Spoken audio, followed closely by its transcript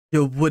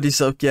Yo, what is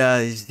up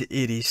guys?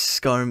 It is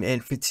Skaarm,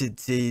 and for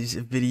today's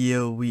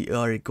video we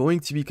are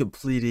going to be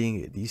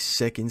completing the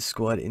second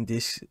squad in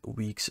this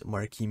week's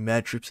marquee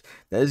matchups.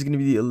 That is going to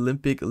be the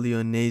Olympique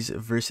Lyonnais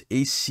versus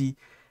AC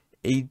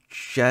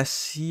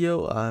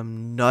Ajaccio.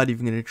 I'm not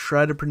even going to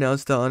try to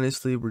pronounce that,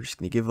 honestly. We're just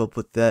going to give up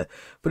with that.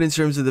 But in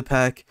terms of the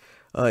pack,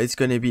 it's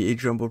going to be a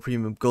Jumbo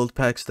Premium Gold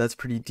pack, so that's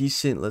pretty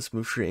decent. Let's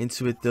move straight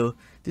into it though.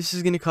 This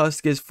is going to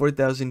cost you guys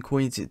 4,000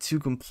 coins to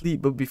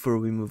complete, but before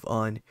we move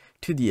on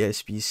to the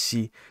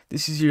SBC,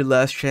 this is your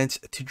last chance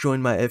to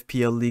join my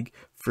FPL league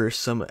for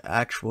some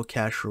actual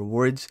cash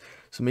rewards.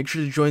 So make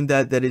sure to join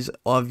that. That is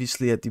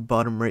obviously at the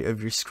bottom right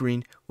of your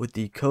screen with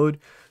the code.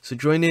 So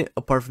join it.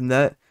 Apart from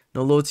that,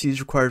 no loyalty is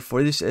required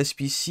for this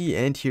SBC,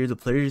 and here are the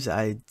players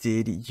I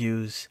did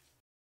use.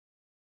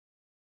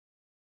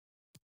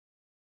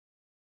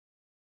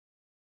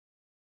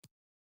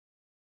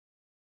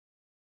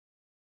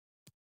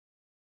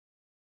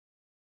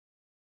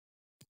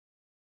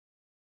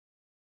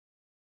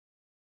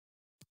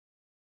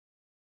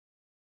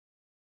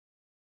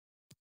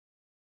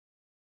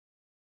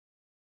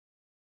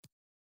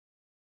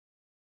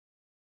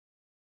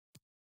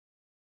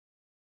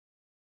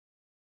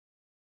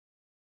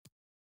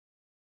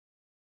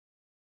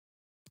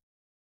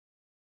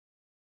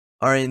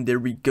 Alright, and there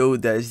we go.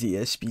 That is the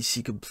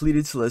SBC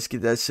completed. So let's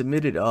get that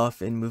submitted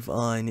off and move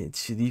on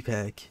to the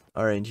pack.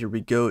 Alright, and here we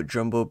go.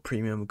 Jumbo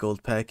Premium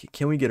Gold pack.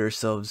 Can we get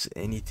ourselves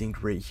anything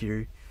right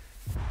here?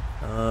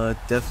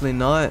 Definitely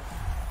not.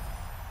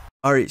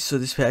 Alright, so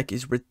this pack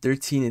is worth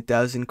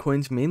 13,000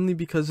 coins, mainly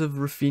because of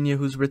Rafinha,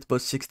 who's worth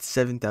about 6 to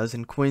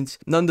 7,000 coins.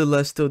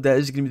 Nonetheless, though, that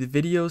is going to be the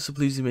video. So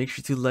please do make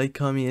sure to like,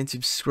 comment, and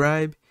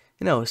subscribe.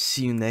 And I will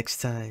see you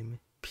next time.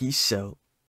 Peace out.